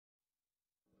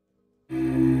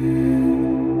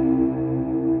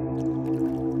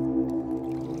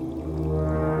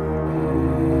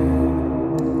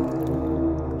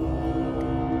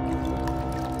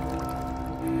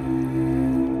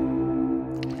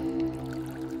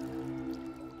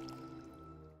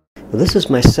This is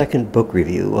my second book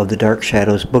review of the Dark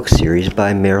Shadows book series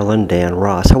by Marilyn Dan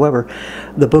Ross. However,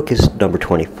 the book is number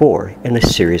 24 in a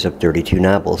series of 32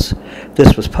 novels.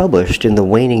 This was published in the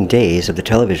waning days of the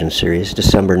television series,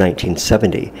 December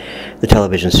 1970. The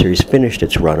television series finished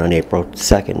its run on April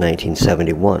 2nd,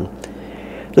 1971.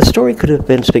 The story could have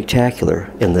been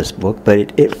spectacular in this book,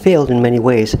 but it failed in many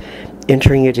ways,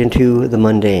 entering it into the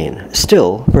mundane.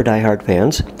 Still, for die-hard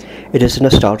fans, it is a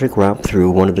nostalgic romp through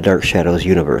one of the Dark Shadows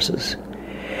universes.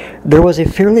 There was a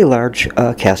fairly large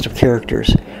cast of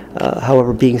characters.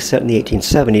 However, being set in the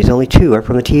 1870s, only two are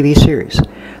from the TV series.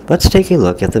 Let's take a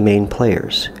look at the main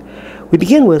players. We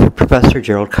begin with Professor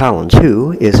Gerald Collins,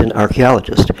 who is an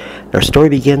archaeologist. Our story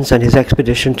begins on his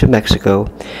expedition to Mexico,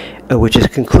 which is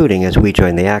concluding as we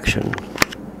join the action.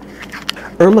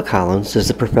 Irma Collins is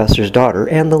the professor's daughter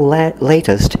and the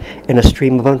latest in a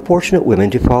stream of unfortunate women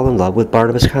to fall in love with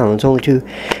Barnabas Collins, only to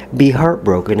be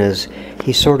heartbroken as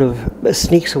he sort of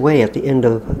sneaks away at the end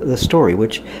of the story,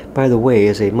 which, by the way,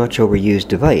 is a much overused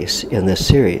device in this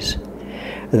series.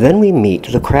 Then we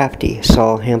meet the crafty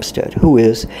Saul Hampstead, who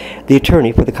is the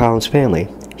attorney for the Collins family.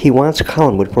 He wants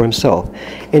Collinwood for himself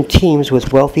and teams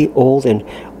with wealthy, old, and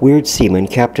weird seaman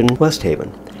Captain Westhaven.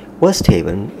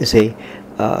 Westhaven is a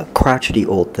crotchety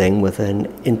old thing with an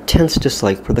intense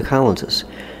dislike for the Collinses.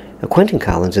 Quentin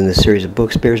Collins in this series of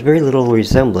books bears very little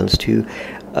resemblance to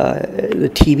the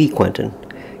TV Quentin.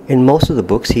 In most of the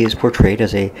books, he is portrayed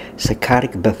as a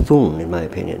psychotic buffoon, in my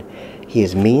opinion. He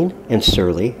is mean and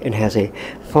surly and has a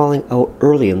falling out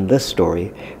early in this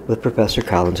story with Professor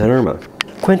Collins and Irma.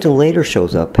 Quentin later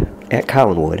shows up at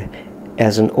Collinwood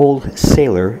as an old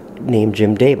sailor named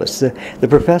Jim Davis. The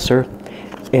professor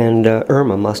and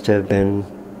Irma must have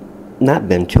not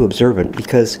been too observant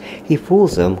because he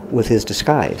fools them with his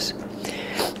disguise.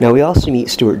 Now we also meet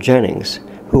Stuart Jennings,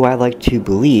 who I like to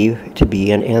believe to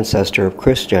be an ancestor of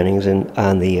Chris Jennings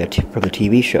from the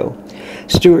TV show.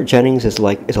 Stuart Jennings is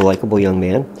a likable young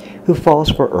man who falls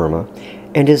for Irma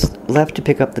and is left to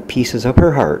pick up the pieces of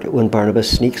her heart when Barnabas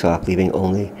sneaks off, leaving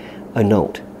only a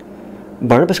note.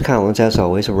 Barnabas Collins, as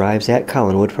always, arrives at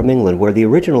Collinwood from England, where the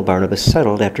original Barnabas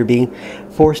settled after being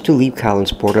forced to leave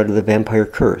Collinsport under the vampire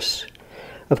curse.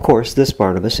 Of course, this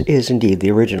Barnabas is indeed the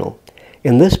original.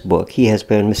 In this book, he has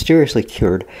been mysteriously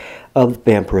cured of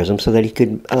vampirism so that he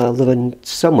could live a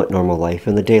somewhat normal life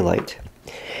in the daylight.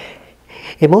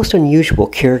 A most unusual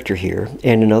character here,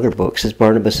 and in other books, is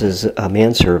Barnabas's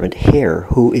manservant, Hare,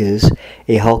 who is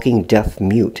a hulking deaf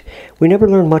mute. We never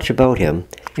learn much about him,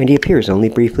 and he appears only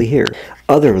briefly here.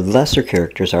 Other lesser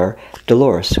characters are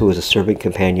Dolores, who is a servant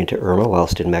companion to Irma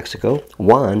whilst in Mexico,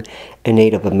 Juan, a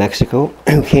native of Mexico,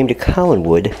 who came to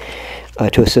Collinwood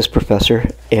to assist Professor,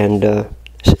 and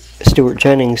Stuart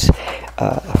Jennings'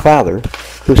 father,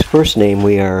 whose first name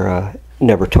we are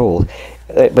never told,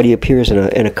 but he appears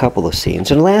in a couple of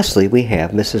scenes. And lastly, we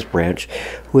have Mrs. Branch,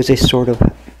 who is a sort of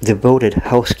devoted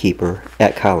housekeeper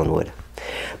at Collinwood.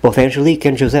 Both Angelique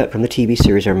and Josette from the TV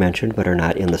series are mentioned, but are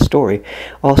not in the story.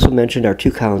 Also mentioned are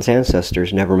two Collins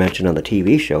ancestors never mentioned on the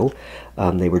TV show.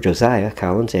 They were Josiah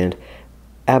Collins and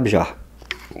Abijah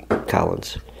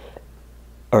Collins.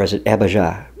 Or is it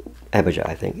Abijah? Abijah,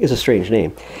 I think, is a strange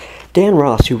name. Dan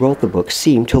Ross, who wrote the book,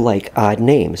 seemed to like odd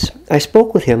names. I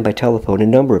spoke with him by telephone a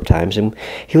number of times, and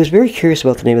he was very curious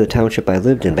about the name of the township I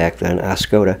lived in back then,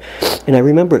 Oscoda, and I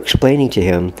remember explaining to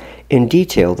him in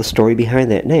detail the story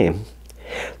behind that name.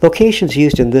 Locations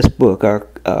used in this book are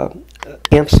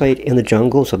campsite in the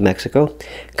jungles of Mexico,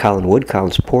 Collinwood,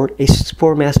 Collinsport, a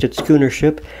four-masted schooner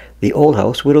ship, the Old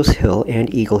House, Widow's Hill,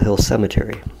 and Eagle Hill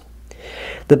Cemetery.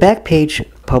 The back page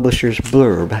publisher's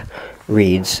blurb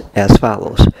reads as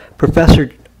follows.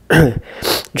 Professor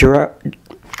Gerald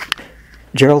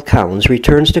Collins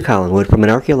returns to Collinwood from an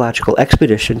archaeological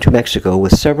expedition to Mexico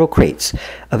with several crates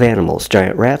of animals,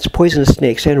 giant rats, poisonous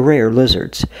snakes, and rare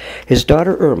lizards. His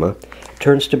daughter Irma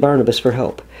turns to Barnabas for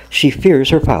help. She fears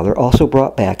her father also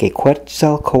brought back a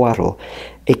Quetzalcoatl,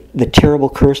 the terrible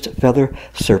cursed feather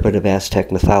serpent of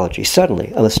Aztec mythology.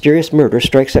 Suddenly, a mysterious murder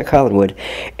strikes at Collinwood,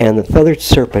 and the feathered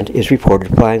serpent is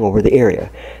reported flying over the area.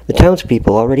 The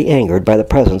townspeople, already angered by the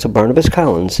presence of Barnabas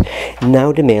Collins,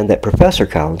 now demand that Professor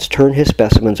Collins turn his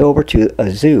specimens over to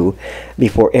a zoo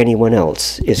before anyone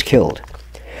else is killed.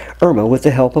 Irma, with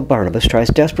the help of Barnabas, tries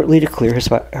desperately to clear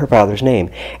her father's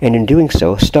name, and in doing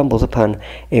so stumbles upon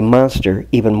a monster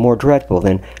even more dreadful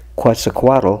than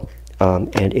Quetzalcoatl,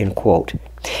 and in quote.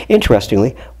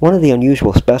 Interestingly, one of the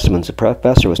unusual specimens the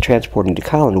professor was transporting to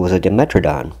Colin was a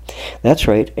Dimetrodon. That's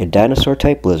right, a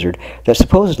dinosaur-type lizard that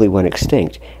supposedly went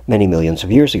extinct many millions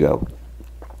of years ago.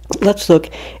 Let's look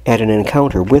at an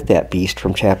encounter with that beast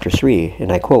from Chapter 3,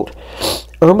 and I quote,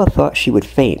 Irma thought she would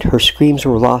faint. Her screams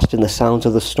were lost in the sounds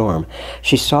of the storm.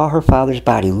 She saw her father's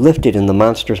body lifted in the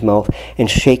monster's mouth and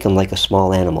shaken like a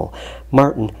small animal.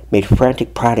 Martin made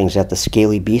frantic proddings at the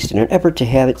scaly beast in an effort to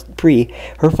have it free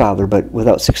her father, but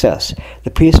without success. The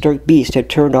prehistoric beast had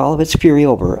turned all of its fury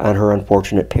over on her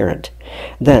unfortunate parent.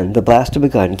 Then the blast of a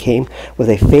gun came with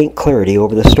a faint clarity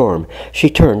over the storm. She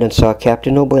turned and saw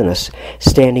Captain Noblinus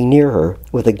standing near her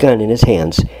with a gun in his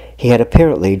hands. He had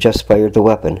apparently just fired the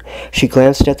weapon. She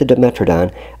glanced at the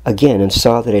Dimetrodon again and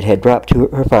saw that it had dropped to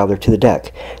her father to the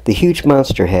deck. The huge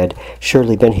monster had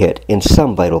surely been hit in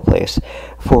some vital place,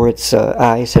 for its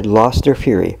eyes had lost their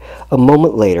fury. A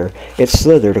moment later, it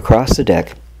slithered across the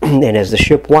deck, and as the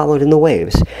ship wallowed in the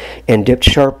waves and dipped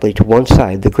sharply to one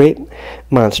side, the great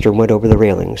monster went over the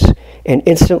railings. An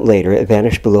instant later, it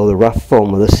vanished below the rough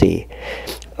foam of the sea,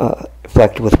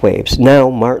 flecked with waves. Now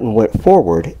Martin went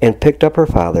forward and picked up her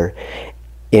father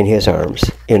in his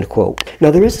arms, end quote.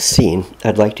 Now there is a scene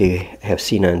I'd like to have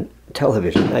seen on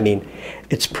television. I mean,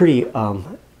 it's pretty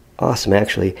awesome,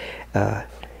 actually.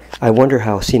 I wonder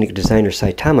how scenic designer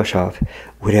Cy Tomashoff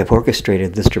would have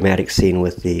orchestrated this dramatic scene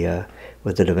with the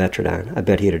Dimetrodon. I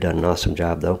bet he'd have done an awesome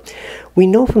job, though. We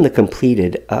know from the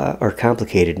completed or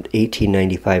complicated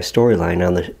 1895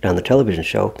 storyline on the television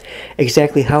show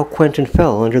exactly how Quentin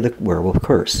fell under the werewolf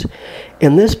curse.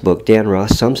 In this book, Dan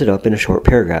Ross sums it up in a short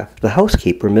paragraph. The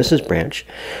housekeeper, Mrs. Branch,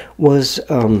 was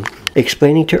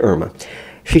explaining to Irma.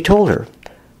 She told her,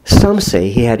 "Some say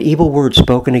he had evil words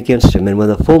spoken against him, and when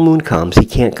the full moon comes, he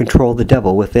can't control the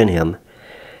devil within him."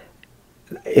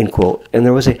 End quote. And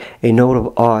there was a note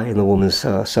of awe in the woman's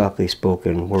softly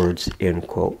spoken words, end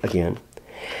quote, again.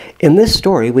 In this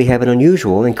story, we have an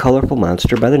unusual and colorful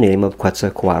monster by the name of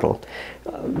Quetzalcoatl,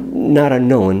 not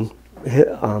unknown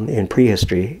in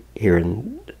prehistory here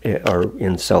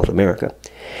in South America.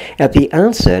 At the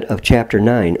onset of chapter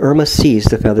 9, Irma sees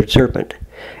the feathered serpent,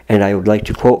 and I would like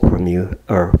to quote from you,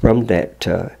 or from that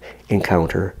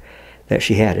encounter that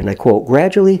she had, and I quote,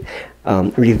 "Gradually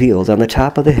revealed on the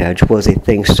top of the hedge was a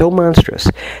thing so monstrous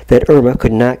that Irma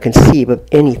could not conceive of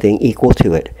anything equal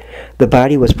to it. The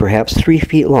body was perhaps 3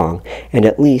 feet long and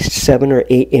at least 7 or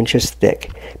 8 inches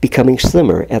thick, becoming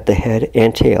slimmer at the head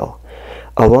and tail.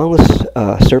 Along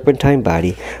the serpentine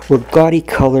body were gaudy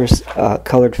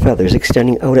colored feathers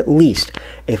extending out at least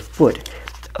a foot,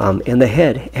 and the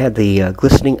head had the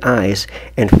glistening eyes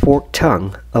and forked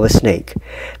tongue of a snake.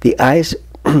 The eyes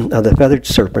of the feathered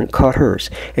serpent caught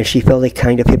hers, and she felt a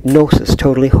kind of hypnosis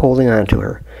totally holding on to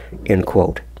her," end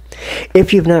quote.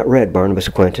 If you've not read Barnabas,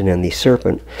 Quentin, and the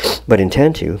Serpent, but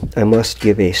intend to, I must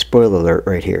give a spoiler alert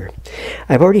right here.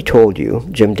 I've already told you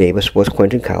Jim Davis was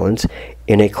Quentin Collins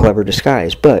in a clever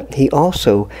disguise, but he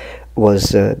also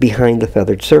was behind the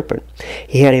feathered serpent.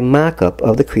 He had a mock-up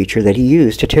of the creature that he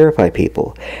used to terrify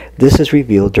people. This is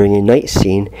revealed during a night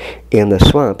scene in the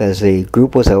swamp as the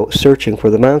group was out searching for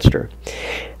the monster.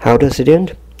 How does it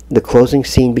end? The closing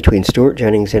scene between Stuart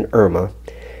Jennings and Irma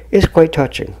is quite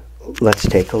touching. Let's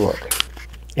take a look.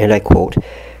 And I quote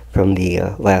from the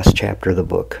last chapter of the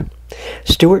book.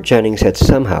 "Stuart Jennings had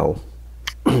somehow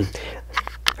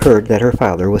heard that her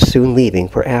father was soon leaving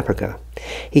for Africa.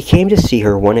 He came to see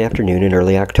her one afternoon in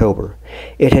early October.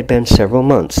 It had been several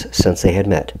months since they had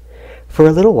met. For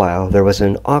a little while there was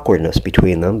an awkwardness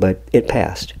between them, but it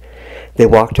passed. They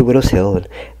walked to Widow's Hill, and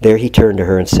there he turned to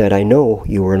her and said, 'I know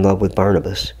you were in love with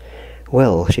Barnabas.'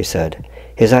 'Well,' she said.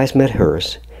 His eyes met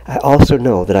hers. 'I also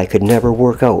know that I could never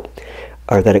work out,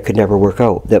 or that it could never work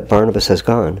out, that Barnabas has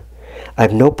gone.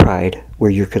 I've no pride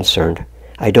where you're concerned.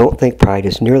 I don't think pride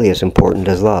is nearly as important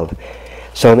as love,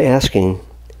 so I'm asking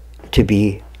to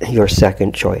be your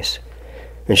second choice.'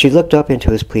 And she looked up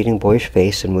into his pleading boyish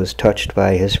face and was touched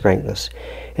by his frankness.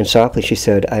 And softly she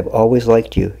said, 'I've always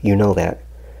liked you, you know that.'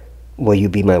 'Will you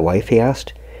be my wife?' he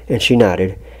asked. And she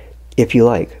nodded. 'If you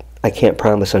like. I can't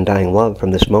promise undying love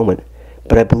from this moment,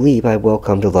 but I believe I will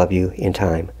come to love you in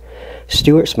time.'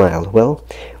 Stuart smiled. 'Well,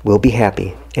 we'll be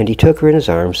happy.' And he took her in his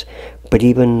arms, but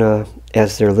even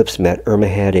as their lips met, Irma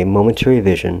had a momentary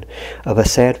vision of a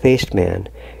sad-faced man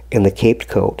in the caped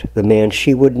coat, the man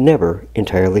she would never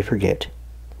entirely forget."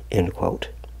 End quote.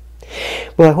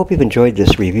 Well, I hope you've enjoyed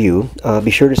this review.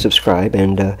 Be sure to subscribe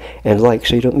and like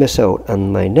so you don't miss out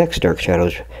on my next Dark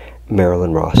Shadows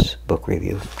Marilyn Ross book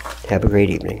review. Have a great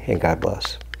evening, and God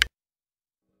bless.